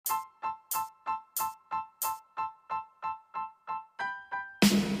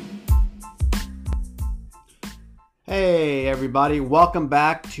Hey everybody, welcome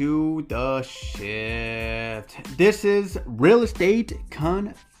back to The Shift. This is Real Estate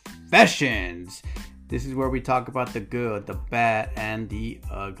Confessions. This is where we talk about the good, the bad, and the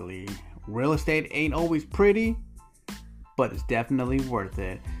ugly. Real estate ain't always pretty, but it's definitely worth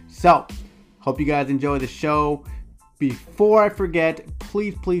it. So, hope you guys enjoy the show. Before I forget,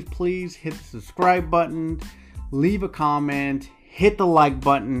 please hit the subscribe button, leave a comment, hit the like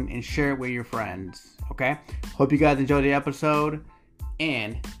button, and share it with your friends. Okay? Hope you guys enjoy the episode,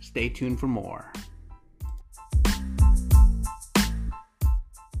 and stay tuned for more.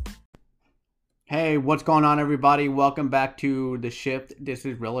 Hey, what's going on, everybody? Welcome back to The Shift. This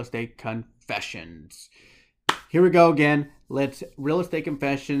is Real Estate Confessions. Here we go again. Let's Real Estate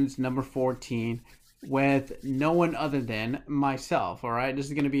Confessions number 14 with no one other than myself. All right? This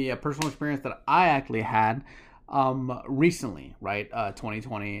is going to be a personal experience that I actually had recently, right?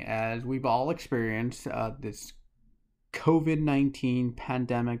 2020, as we've all experienced this COVID-19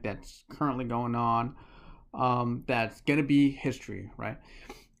 pandemic that's currently going on, that's going to be history, right?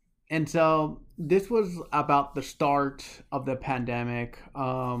 And so this was about the start of the pandemic.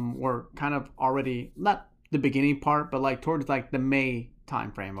 We're kind of already, not the beginning part, but like towards like the May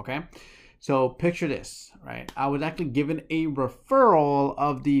timeframe, okay? So picture this, right? I was actually given a referral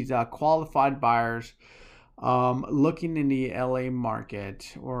of these qualified buyers looking in the LA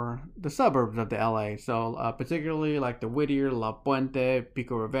market or the suburbs of the LA. So particularly like the Whittier, La Puente,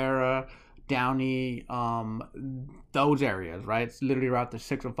 Pico Rivera, Downey, those areas, right? It's literally around the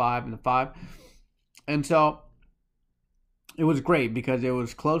 605 and the 5. And so it was great because it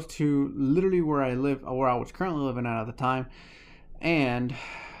was close to literally where I live, or where I was currently living at the time. And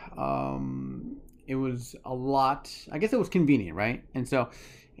it was a lot, I guess it was convenient, right? And so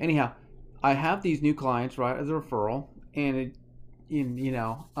anyhow, I have these new clients, right, as a referral, and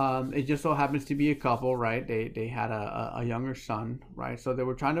it just so happens to be a couple, right? They had a younger son, right? So they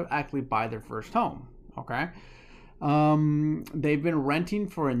were trying to actually buy their first home, okay? They've been renting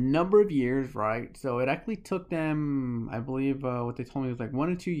for a number of years, right? So it actually took them, I believe, what they told me was like 1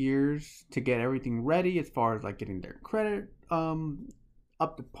 or 2 years to get everything ready as far as like getting their credit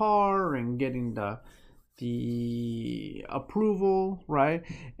up to par and getting the approval, right?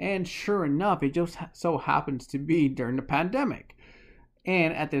 And sure enough, it just so happens to be during the pandemic.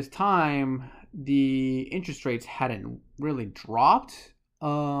 And at this time, the interest rates hadn't really dropped.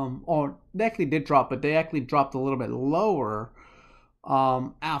 Or they actually did drop, but they actually dropped a little bit lower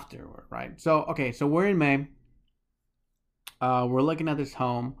afterward, right? So, okay, so we're in May. We're looking at this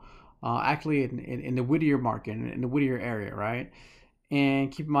home, actually in the Whittier market, in the Whittier area, right?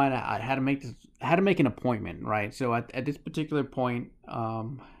 And keep in mind, I had to make an appointment, right? So at this particular point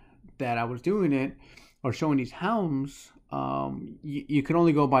that I was doing it or showing these homes, you could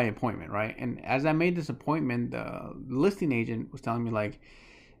only go by appointment, right? And as I made this appointment, the listing agent was telling me like,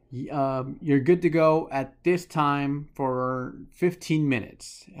 you're good to go at this time for 15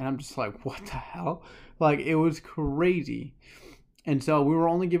 minutes. And I'm just like, what the hell? Like, it was crazy. And so we were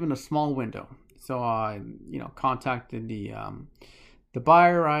only given a small window. So I, contacted the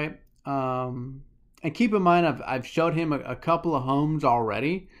buyer, right? And keep in mind, I've showed him a couple of homes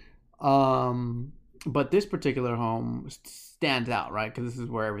already, but this particular home stands out, right? Because this is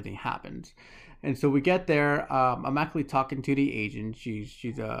where everything happens. And so we get there. I'm actually talking to the agent.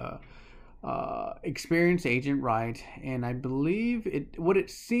 She's a experienced agent, right? And I believe what it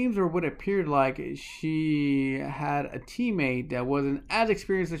seems or what it appeared like, she had a teammate that wasn't as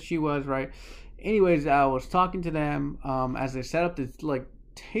experienced as she was, right? Anyways, I was talking to them as they set up this like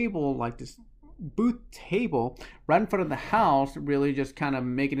table, like this booth table right in front of the house, really just kind of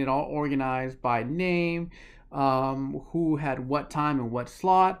making it all organized by name, who had what time and what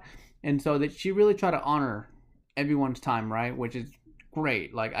slot. And so that she really tried to honor everyone's time, right? Which is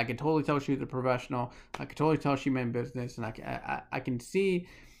great. Like, I can totally tell she was a professional. I can totally tell she meant business, and I can see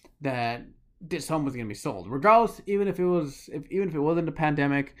that this home was going to be sold, regardless, even if it wasn't a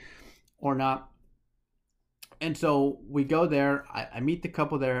pandemic or not. And so we go there. I meet the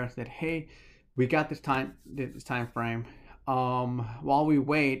couple there. I said, "Hey, we got this time frame. While we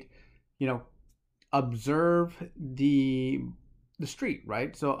wait, observe the street,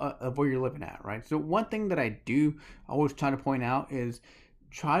 right? So of where you're living at, right? So one thing that I always try to point out is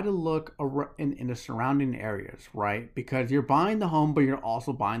try to look in the surrounding areas, right? Because you're buying the home, but you're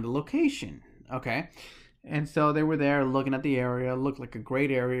also buying the location, okay?" And so they were there looking at the area. Looked like a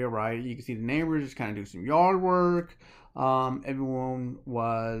great area, right? You can see the neighbors just kind of do some yard work. Everyone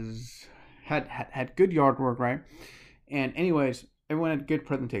had good yard work, right? And anyways, everyone had good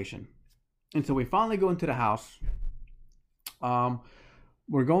presentation. And so we finally go into the house.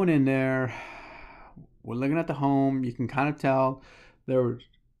 We're going in there. we're looking at the home. You can kind of tell there were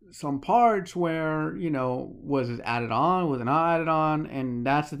some parts where, was it added on, was it not added on? And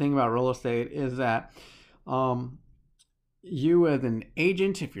that's the thing about real estate is that um, you as an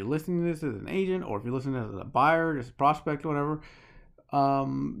agent, if you're listening to this as an agent, or if you're listening as a buyer, just a prospect, whatever,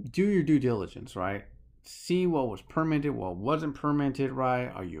 do your due diligence, right? See what was permitted, what wasn't permitted, right?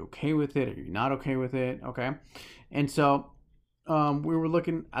 Are you okay with it? Are you not okay with it? Okay. And so we were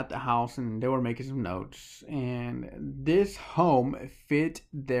looking at the house and they were making some notes, and this home fit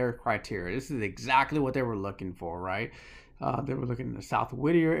their criteria. This is exactly what they were looking for, right? They were looking in the South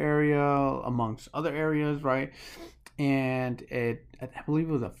Whittier area, amongst other areas, right? And I believe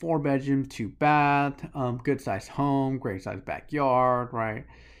it was a 4-bedroom, 2-bath, good sized home, great sized backyard, right?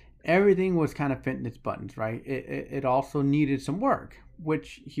 Everything was kind of fitting its buttons, right? It also needed some work,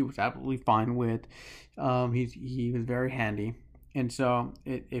 which he was absolutely fine with. He was very handy, and so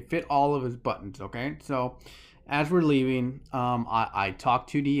it fit all of his buttons. Okay, so as we're leaving, I talked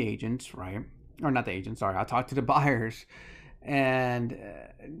to the agents, right? Or not the agents, sorry. I talked to the buyers, and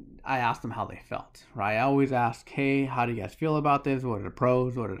I asked them how they felt, right? I always ask, hey, how do you guys feel about this? What are the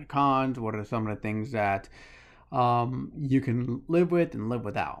pros? What are the cons? What are some of the things that you can live with and live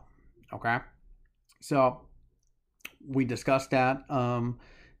without? Okay, so we discussed that.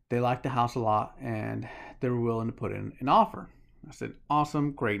 They liked the house a lot, and they were willing to put in an offer. I said,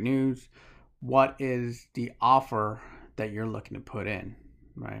 awesome, great news. What is the offer that you're looking to put in,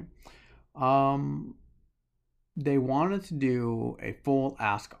 right? They wanted to do a full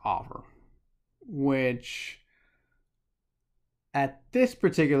ask offer, which at this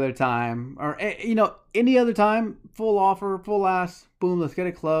particular time, or any other time, full offer, full ask, boom, let's get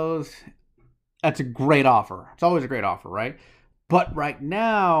it closed. That's a great offer. It's always a great offer, right? But right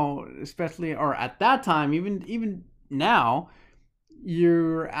now, especially, or at that time, even now,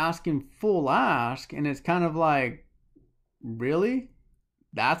 you're asking full ask, and it's kind of like, really?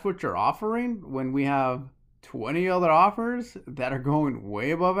 That's what you're offering when we have 20 other offers that are going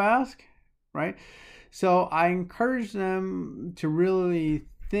way above ask, right? So I encourage them to really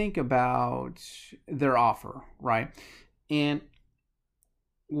think about their offer, right? And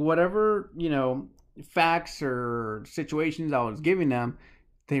whatever, facts or situations I was giving them,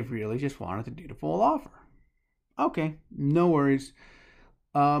 they really just wanted to do the full offer. Okay, no worries.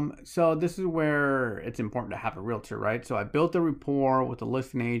 So this is where it's important to have a realtor, right? So I built a rapport with the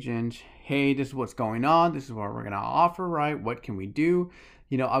listing agent. Hey, this is what's going on. This is what we're going to offer, right? What can we do?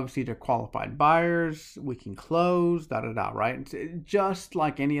 Obviously they're qualified buyers. We can close, right? It's just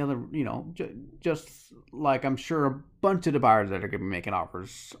like any other, just like I'm sure a bunch of the buyers that are going to be making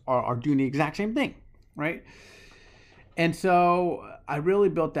offers are doing the exact same thing, right? And so I really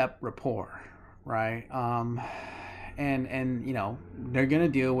built that rapport, right? And they're gonna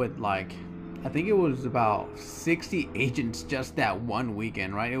deal with, like, I think it was about 60 agents just that one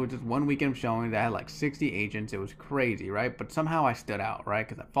weekend, right? It was just one weekend of showing that had like 60 agents. It was crazy, right? But somehow I stood out, right?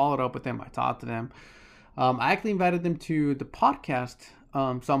 Because I followed up with them, I talked to them. I actually invited them to the podcast,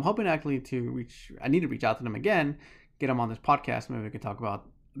 so I'm hoping actually I need to reach out to them again, get them on this podcast. Maybe we can talk about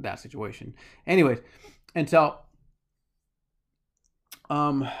that situation. Anyways, and so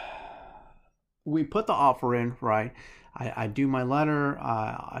we put the offer in, right? I do my letter,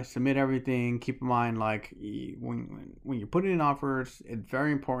 I submit everything. Keep in mind, like, when you're putting in offers, it's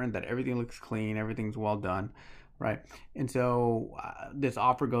very important that everything looks clean, everything's well done, right? And so this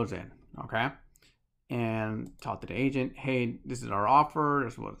offer goes in, okay? And talk to the agent, hey, this is our offer,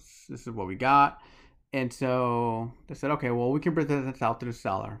 this is what we got. And so they said, okay, well, we can present this out to the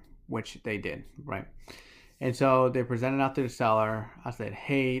seller, which they did, right? And so they presented out to the seller. I said,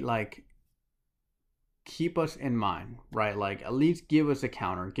 hey, like, keep us in mind, right? Like, at least give us a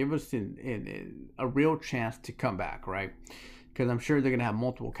counter, give us a real chance to come back, right? Because I'm sure they're going to have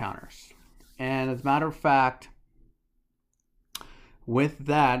multiple counters. And as a matter of fact, with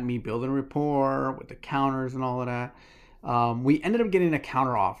that, me building a rapport with the counters and all of that, we ended up getting a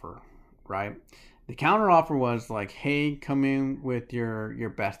counter offer, right? The counter offer was like, hey, come in with your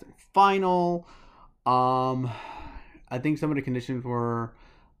best and final. I think some of the conditions were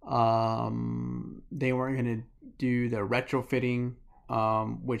they weren't going to do the retrofitting,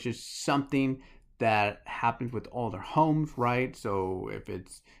 which is something that happens with older homes, right? So if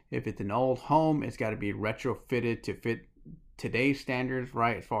it's an old home, it's got to be retrofitted to fit today's standards,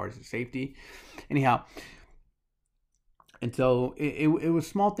 right, as far as the safety. Anyhow, and so it was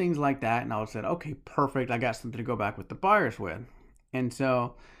small things like that, and I said, okay, perfect, I got something to go back with the buyers with. And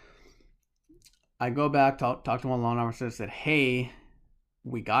so I go back, talk to my loan officer, said, hey,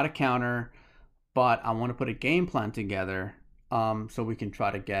 we got a counter, but I want to put a game plan together, so we can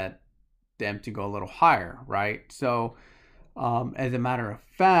try to get them to go a little higher, right? So, as a matter of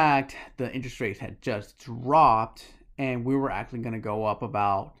fact, the interest rates had just dropped, and we were actually going to go up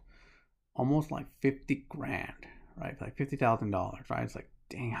about almost like 50 grand, right? Like $50,000, right? It's like,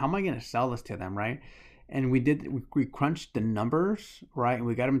 dang, how am I going to sell this to them, right? And we crunched the numbers, right? And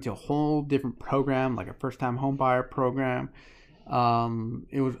we got them into a whole different program, like a first-time home buyer program.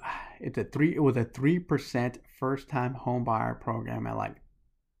 It was a 3% first-time home buyer program at like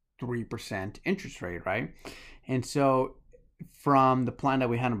 3% interest rate, right? And so from the plan that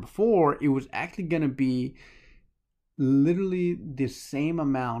we had before, it was actually going to be literally the same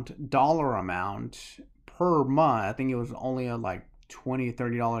dollar amount per month. I think it was only like $20,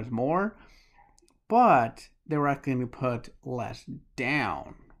 $30 more, but they were actually going to put less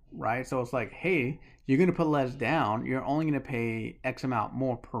down, right? So it's like, hey, you're going to put less down. You're only going to pay X amount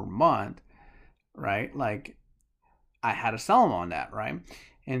more per month, right? Like, I had to sell them on that, right?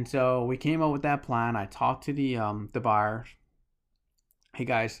 And so we came up with that plan. I talked to the buyers. Hey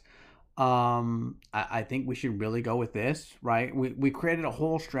guys, I think we should really go with this, right? We created a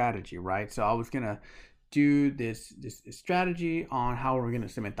whole strategy, right? So I was gonna do this strategy on how we're gonna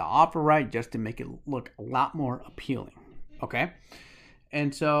submit the offer, right, just to make it look a lot more appealing, okay?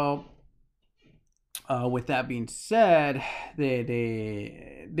 And so, with that being said,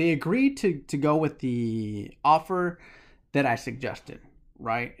 they agreed to go with the offer that I suggested,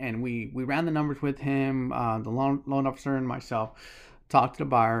 right? And we ran the numbers with him, the loan officer and myself, talked to the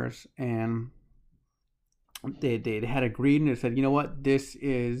buyers, and they had agreed, and they said, you know what, this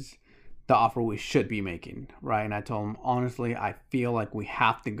is the offer we should be making, right? And I told them, honestly, I feel like we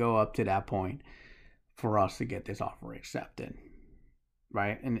have to go up to that point for us to get this offer accepted,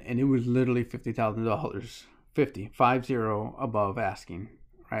 right? And it was literally $50,000, 50 above asking,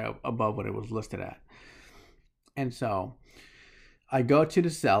 right, above what it was listed at. And so I go to the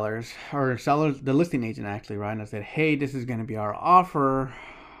the listing agent actually, right? And I said, hey, this is going to be our offer.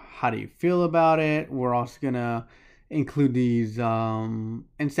 How do you feel about it? We're also going to include these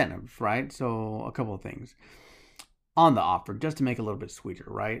incentives, right? So a couple of things on the offer just to make it a little bit sweeter,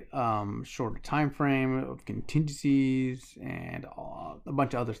 right? Shorter time frame of contingencies and a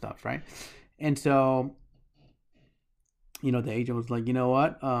bunch of other stuff, right? And so, the agent was like, you know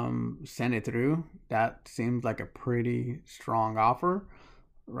what, send it through. That seems like a pretty strong offer,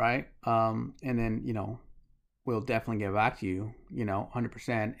 right? And then, we'll definitely get back to you,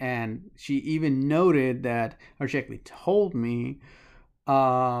 100%. And she even noted that, or she actually told me,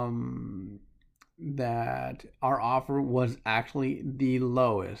 that our offer was actually the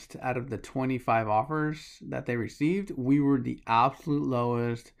lowest out of the 25 offers that they received. We were the absolute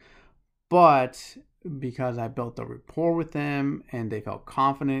lowest, but because I built a rapport with them and they felt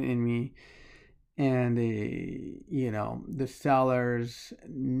confident in me, and the sellers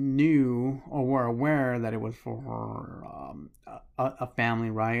knew or were aware that it was for a family,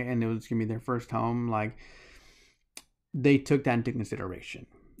 right? And it was gonna be their first home. Like, they took that into consideration.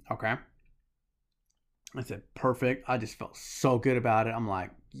 Okay. I said, perfect. I just felt so good about it. I'm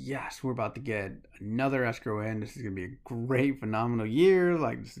like, yes, we're about to get another escrow in. This is going to be a great, phenomenal year.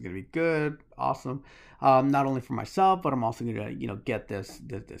 Like, this is going to be good. Awesome. Not only for myself, but I'm also going to, get this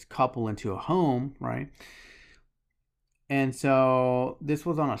couple into a home, right? And so this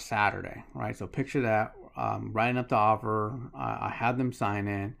was on a Saturday, right? So picture that, writing up the offer. I had them sign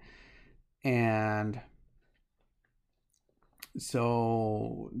it. And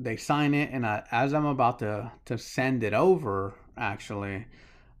so they sign it, and as I'm about to send it over, actually,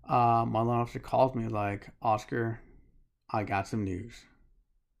 my loan officer calls me like, Oscar, I got some news.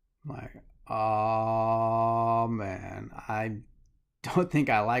 I'm like, oh man, I don't think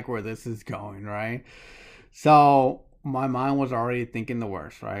I like where this is going, right? So my mind was already thinking the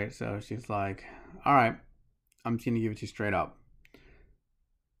worst, right? So she's like, all right, I'm just gonna give it to you straight up.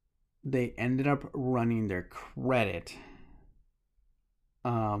 They ended up running their credit.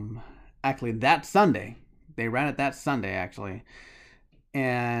 Actually that Sunday, they ran it that Sunday actually,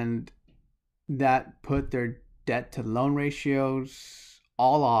 and that put their debt to loan ratios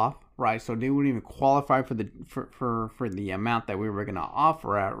all off, right? So they wouldn't even qualify for the amount that we were gonna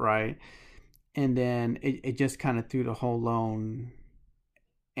offer at, right? And then it just kind of threw the whole loan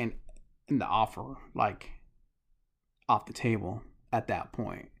and the offer like off the table at that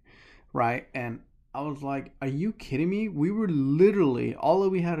point, right? And I was like, are you kidding me? We were literally, all that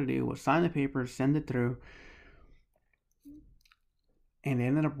we had to do was sign the papers, send it through, and they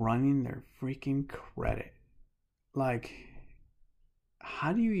ended up running their freaking credit. Like,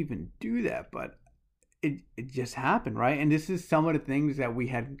 how do you even do that? But it just happened, right? And this is some of the things that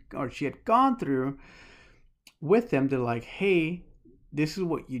she had gone through with them. They're like, hey, this is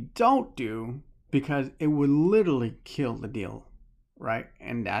what you don't do because it would literally kill the deal, right?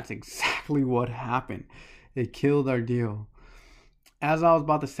 And that's exactly what happened. It killed our deal. As I was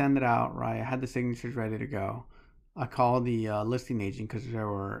about to send it out, right, I had the signatures ready to go. I called the listing agent because they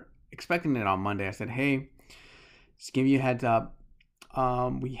were expecting it on Monday. I said, hey, just give you a heads up.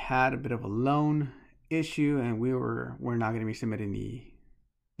 We had a bit of a loan issue, and we're not going to be submitting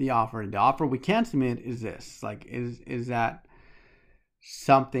the offer. The offer we can submit is this. Like, is that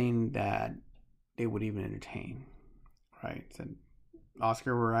something that they would even entertain, right? So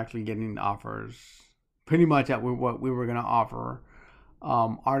Oscar, we're actually getting offers pretty much at what we were going to offer.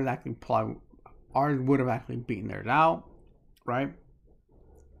 Ours would have actually beaten theirs out, right?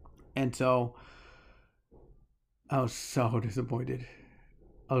 And so I was so disappointed.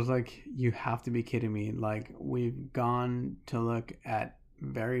 I was like, you have to be kidding me. Like, we've gone to look at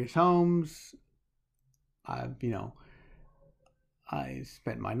various homes. I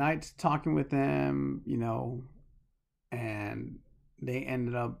spent my nights talking with them, and they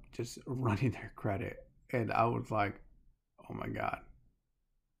ended up just running their credit. And I was like, oh my God.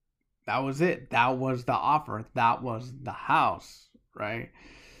 That was it. That was the offer. That was the house, right?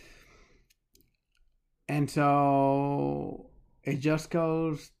 And so it just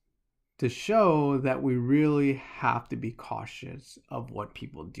goes to show that we really have to be cautious of what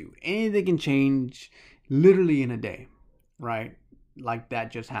people do. Anything can change literally in a day, right? Like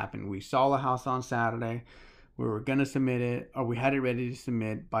that just happened. We saw the house on Saturday. We were going to submit it, or we had it ready to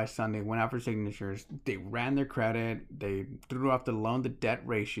submit by Sunday. Went out for signatures. They ran their credit. They threw off the loan to debt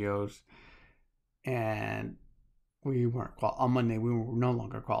ratios. And we weren't on Monday. We were no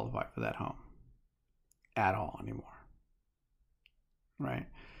longer qualified for that home at all anymore. Right?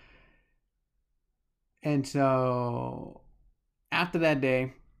 And so after that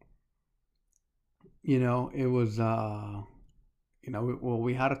day, it was,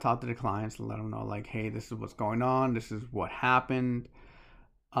 we had to talk to the clients and let them know, like, hey, this is what's going on. This is what happened.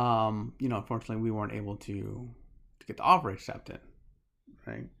 Unfortunately, we weren't able to get the offer accepted,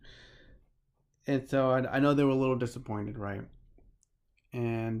 right? And so I know they were a little disappointed, right?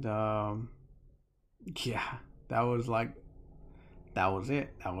 And, yeah, that was it.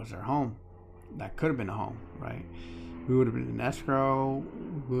 That was their home. That could have been a home, right? We would have been in escrow.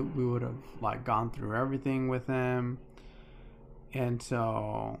 We would have gone through everything with them. And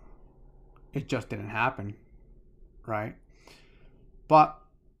so it just didn't happen, right? But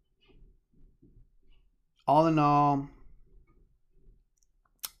all in all,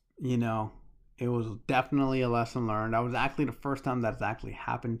 it was definitely a lesson learned. That was actually the first time that's actually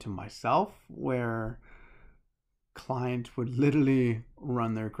happened to myself, where clients would literally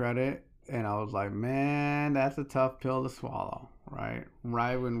run their credit. And I was like, man, that's a tough pill to swallow, right?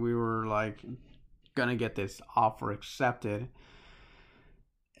 Right when we were gonna get this offer accepted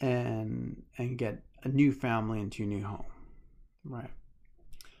and get a new family into a new home, right?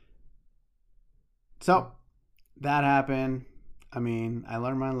 So that happened. I mean, I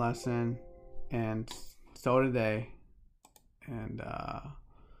learned my lesson, and so did they. And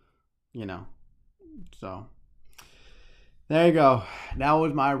so there you go. That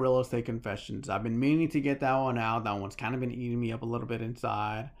was my real estate confessions. I've been meaning to get that one out. That one's kind of been eating me up a little bit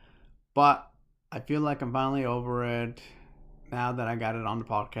inside. But I feel like I'm finally over it now that I got it on the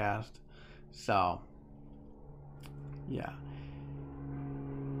podcast. So, yeah.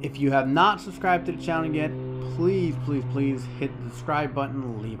 If you have not subscribed to the channel yet, please hit the subscribe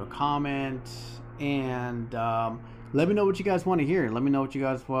button, leave a comment, and let me know what you guys want to hear. Let me know what you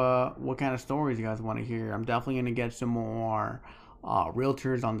guys what kind of stories you guys want to hear. I'm definitely going to get some more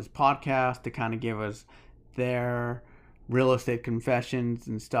realtors on this podcast to kind of give us their real estate confessions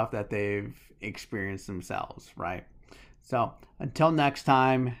and stuff that they've experienced themselves, right? So until next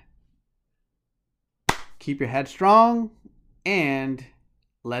time, keep your head strong and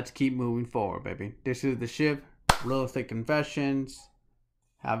let's keep moving forward, baby. This is The Ship, Real Estate Confessions.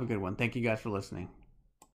 Have a good one. Thank you guys for listening.